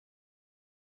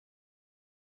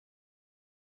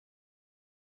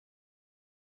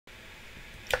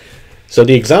So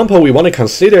the example we want to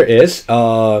consider is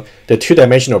the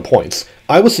two-dimensional points.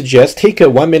 I would suggest take a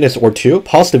 1 minute or two,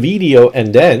 pause the video,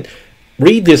 and then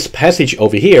read this passage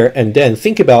over here, and then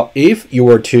think about if you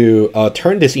were to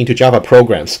turn this into Java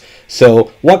programs.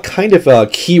 So what kind of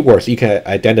keywords you can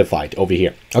identify over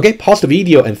here. Okay, pause the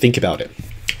video and think about it.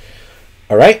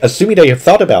 All right, assuming that you've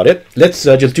thought about it, let's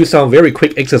just do some very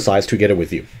quick exercise together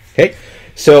with you. Okay,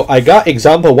 so I got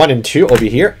example 1 and 2 over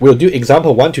here. We'll do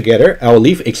example 1 together. I'll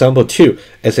leave example 2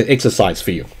 as an exercise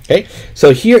for you. Okay,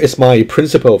 so here is my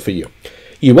principle for you.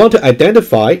 You want to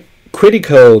identify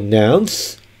critical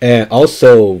nouns and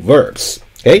also verbs.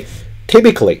 Okay,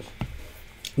 typically,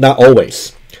 not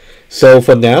always. So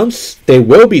for nouns, they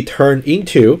will be turned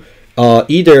into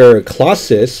either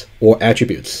classes or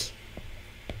attributes.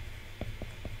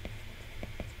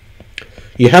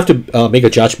 You have to make a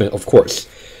judgment, of course.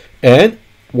 And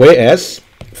whereas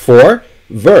for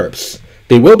verbs,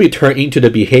 they will be turned into the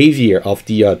behavior of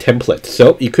the template.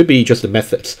 So it could be just the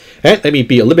methods. And let me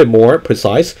be a little bit more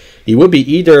precise. It will be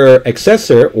either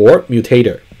accessor or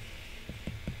mutator.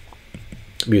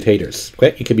 Mutators.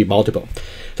 Okay, it can be multiple.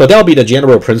 So that'll be the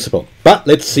general principle. But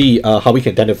let's see how we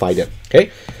can identify them. Okay.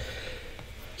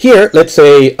 Here, let's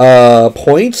say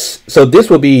points. So this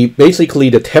will be basically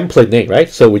the template name, right?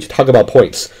 So we talk about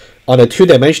points on a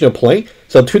two-dimensional plane.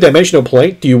 So two-dimensional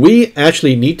plane, do we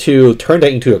actually need to turn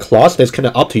that into a class? That's kind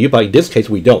of up to you, but in this case,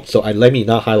 we don't. So let me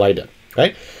not highlight it,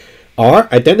 right? Are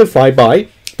identified by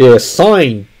their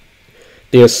sign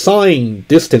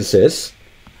distances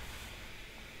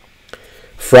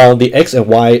from the x and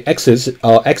y axis,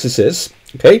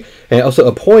 okay? And also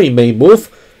a point may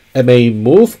move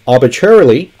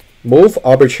arbitrarily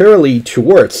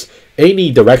towards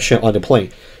any direction on the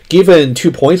plane. Given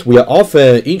 2 points, we are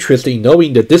often interested in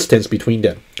knowing the distance between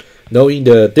them.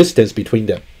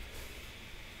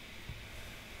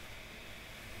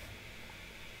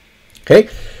 Okay,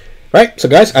 right. So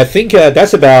guys, I think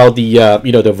that's about the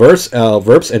the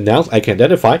verbs and nouns I can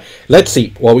identify. Let's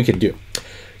see what we can do.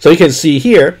 So you can see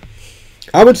here,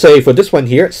 I would say for this one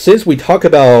here, since we talk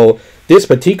about this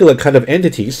particular kind of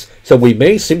entities, so we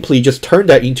may simply just turn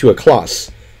that into a class,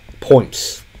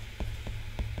 points.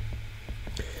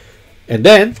 And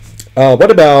then,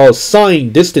 what about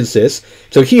sign distances?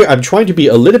 So here I'm trying to be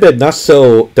a little bit not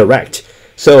so direct.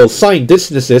 So sign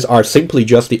distances are simply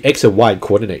just the x and y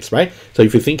coordinates, right? So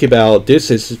if you think about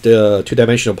this is the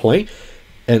two-dimensional plane,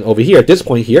 and over here, at this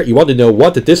point here, you want to know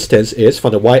what the distance is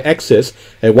from the y-axis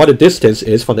and what the distance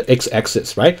is from the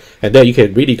x-axis, right? And then you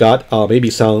can really got maybe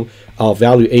some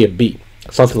value a and b,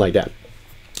 something like that.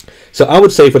 So I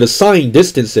would say for the sign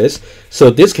distances, so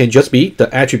this can just be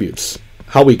the attributes,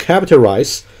 how we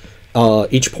characterize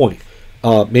each point,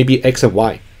 maybe x and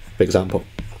y, for example,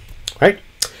 right?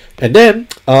 And then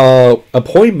a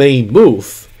point may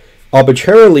move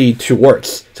arbitrarily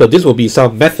towards. So this will be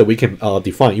some method we can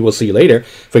define. You will see later.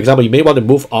 For example, you may want to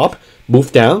move up,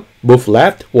 move down, move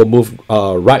left, or move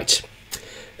right.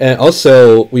 And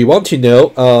also, we want to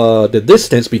know the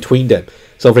distance between them.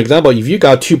 So for example, if you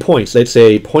got 2 points, let's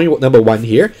say point number 1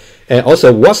 here, and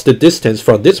also what's the distance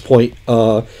from this point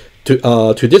to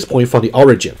this point from the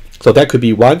origin. So that could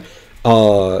be one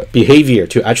behavior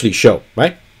to actually show,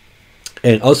 right?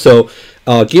 And also,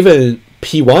 given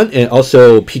P1 and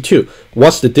also P2,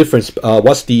 what's the difference?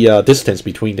 What's the distance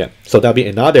between them? So that'll be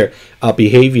another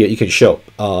behavior you can show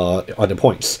on the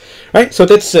points, right? So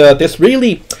that's there's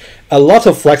really a lot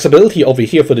of flexibility over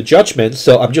here for the judgment.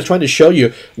 So I'm just trying to show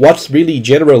you what's really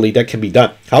generally that can be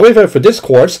done. However, for this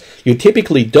course, you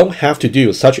typically don't have to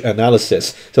do such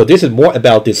analysis. So this is more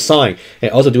about design and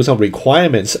also do some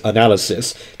requirements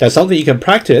analysis. That's something you can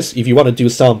practice if you want to do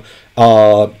some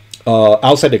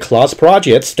outside the class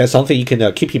projects. That's something you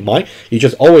can keep in mind. You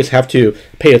just always have to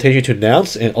pay attention to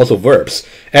nouns and also verbs,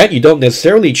 and you don't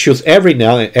necessarily choose every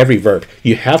noun and every verb.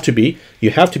 You have to be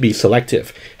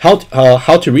selective. How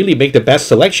to really make the best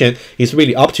selection is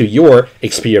really up to your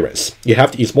experience.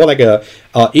 It's more like a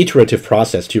iterative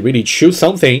process to really choose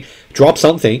something, drop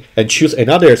something, and choose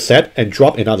another set and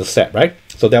drop another set, right?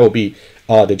 So that will be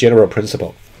the general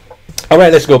principle. All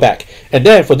right, let's go back. And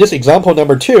then for this example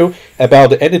number 2 about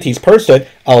the entities person,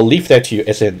 I'll leave that to you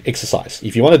as an exercise.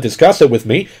 If you want to discuss it with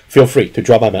me, feel free to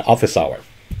drop by my office hour.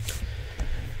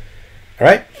 All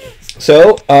right,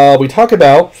 so we talk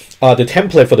about the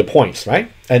template for the points,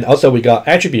 right? And also we got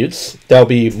attributes that will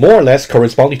be more or less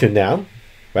corresponding to noun,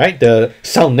 right? The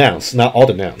some nouns, not all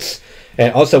the nouns.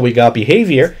 And also we got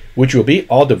behavior, which will be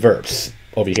all the verbs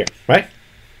over here, right?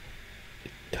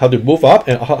 How to move up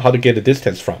and how to get the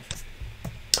distance from.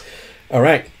 All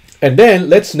right, and then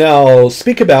let's now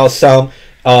speak about some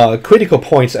critical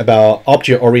points about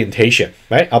object orientation,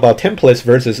 right? About templates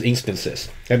versus instances.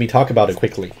 Let me talk about it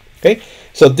quickly. Okay,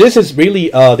 so this is really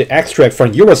the extract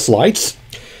from your slides.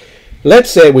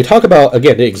 Let's say we talk about,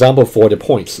 again, the example for the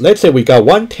points. Let's say we got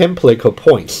one template called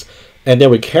points, and then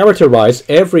we characterize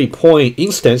every point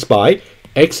instance by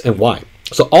X and Y.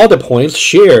 So all the points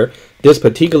share this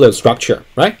particular structure,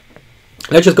 right?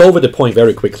 Let's just go over the point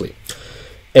very quickly.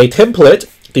 A template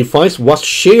defines what's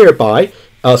shared by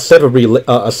a set of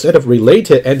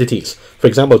related entities, for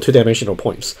example, two-dimensional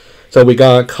points. So we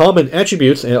got common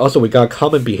attributes, and also we got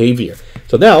common behavior.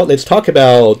 So now let's talk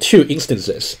about two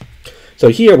instances. So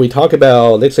here we talk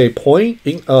about, let's say, point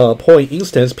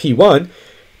instance P1,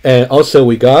 and also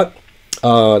we got,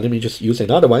 let me just use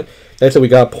another one. Let's say we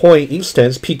got point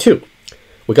instance P2.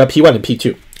 We got P1 and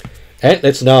P2. And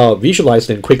let's now visualize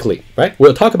them quickly, right?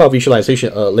 We'll talk about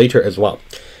visualization later as well.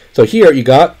 So here you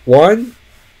got one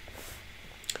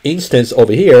instance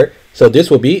over here. So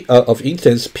this will be of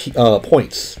instance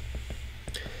points.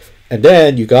 And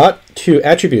then you got two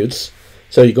attributes.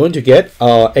 So you're going to get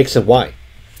X and Y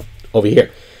over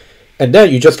here, and then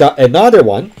you just got another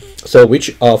one, so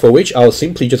for which I'll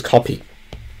simply just copy.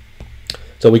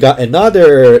 So we got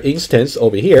another instance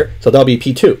over here, so that'll be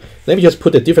P2. Let me just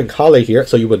put a different color here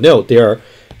so you will know they are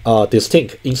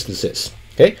distinct instances.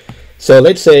 Okay, so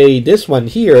let's say this one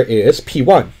here is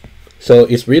P1, so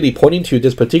it's really pointing to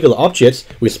this particular object.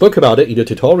 We spoke about it in the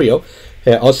tutorial.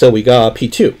 And also we got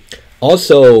P2,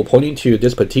 also pointing to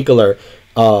this particular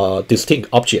distinct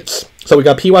objects. So we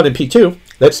got P1 and P2.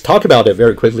 Let's talk about it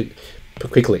very quickly.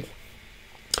 Okay,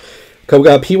 we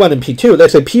got P1 and P2.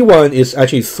 Let's say P1 is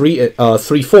actually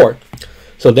 3, 4.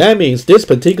 So that means this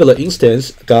particular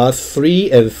instance got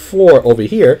 3 and 4 over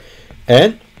here,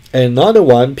 and another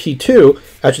one, P2,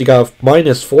 actually got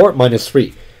 -4,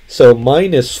 -3. So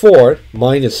 -4,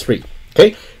 -3.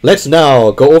 Okay, let's now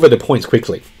go over the points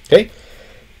quickly. Okay,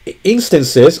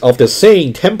 instances of the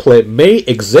same template may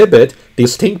exhibit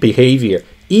distinct behavior,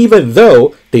 even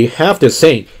though they have the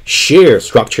same shared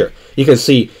structure. You can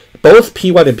see both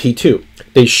P1 and P2,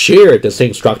 they share the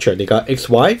same structure. They got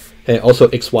XY and also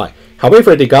XY.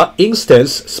 However, they got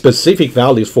instance specific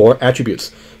values for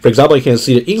attributes. For example, you can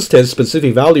see the instance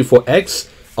specific value for X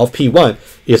of P1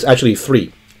 is actually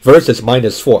 3 versus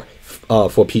 -4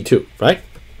 for P2, right?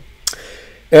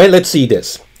 And let's see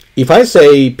this. If I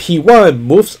say P1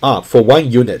 moves up for 1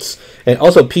 unit, and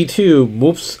also P2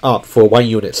 moves up for 1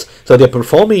 unit, so they're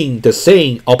performing the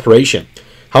same operation.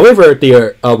 However,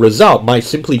 their result might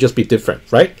simply just be different,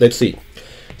 right? Let's see.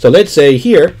 So let's say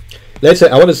here, let's say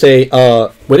I want to say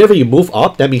whenever you move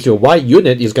up, that means your Y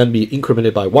unit is going to be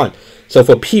incremented by 1. So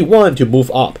for P1 to move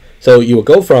up, so you will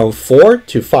go from 4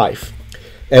 to 5.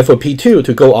 And for P2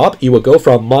 to go up, you will go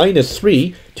from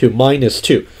 -3 to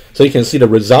 -2. So you can see the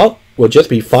result will just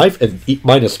be 5 and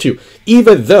 -2,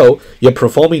 even though you're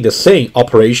performing the same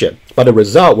operation, but the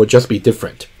result will just be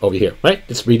different over here, right?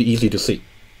 It's really easy to see.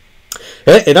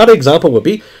 And another example would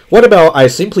be, what about I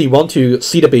simply want to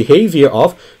see the behavior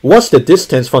of what's the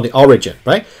distance from the origin,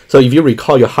 right? So if you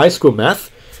recall your high school math,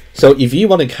 so if you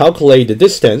want to calculate the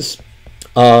distance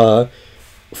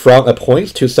from a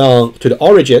point to the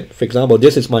origin, for example,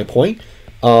 this is my point,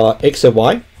 X and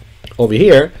Y over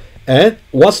here, and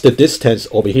what's the distance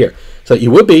over here? So it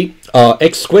would be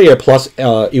x squared plus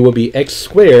x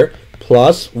squared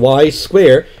plus y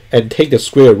squared, and take the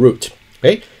square root.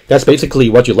 Okay, that's basically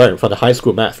what you learned from the high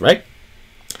school math, right?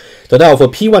 So now for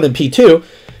P1 and P2,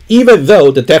 even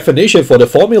though the definition for the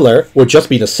formula will just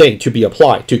be the same to be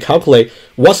applied to calculate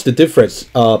what's the difference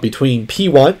between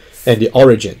P1 and the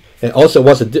origin, and also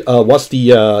what's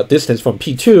the distance from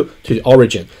P2 to the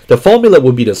origin, the formula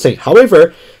will be the same.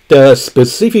 However, the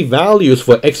specific values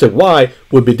for X and Y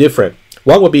would be different.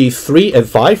 One would be 3 and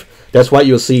 5. That's why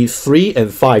you'll see 3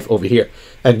 and 5 over here.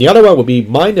 And the other one will be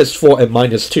 -4 and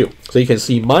 -2. So you can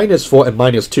see -4 and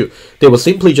 -2. They will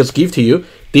simply just give to you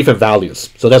different values.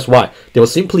 So that's why they will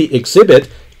simply exhibit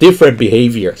different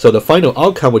behavior. So the final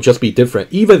outcome will just be different,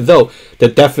 even though the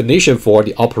definition for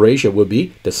the operation will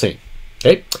be the same.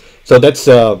 Okay, so that's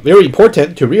very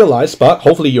important to realize, but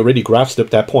hopefully you already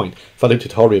grasped that point for the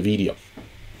tutorial video.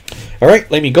 All right,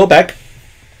 let me go back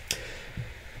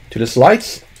to the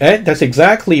slides, and that's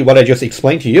exactly what I just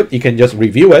explained to you. You can just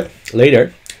review it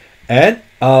later. And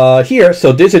here,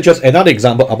 so this is just another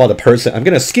example about a person. I'm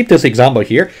going to skip this example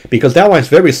here because that one is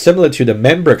very similar to the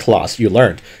member class you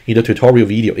learned in the tutorial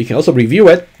video. You can also review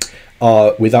it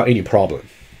without any problem.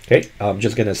 Okay, I'm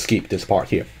just going to skip this part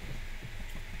here.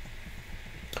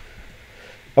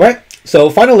 All right, so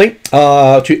finally,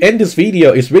 to end this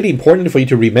video, it's really important for you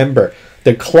to remember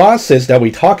the classes that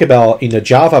we talk about in the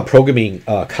Java programming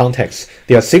context,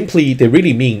 they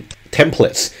really mean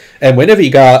templates. And whenever you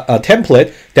got a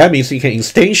template, that means you can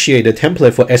instantiate the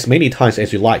template for as many times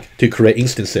as you like to create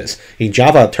instances. In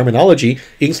Java terminology,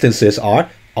 instances are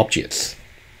objects.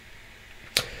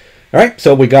 All right,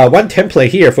 so we got one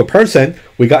template here for person.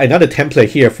 We got another template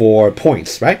here for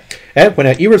points, right? And when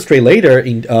I illustrate later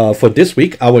in for this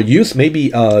week, I will use maybe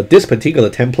this particular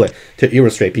template to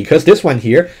illustrate, because this one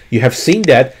here, you have seen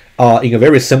that in a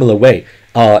very similar way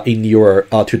in your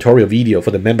tutorial video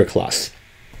for the member class.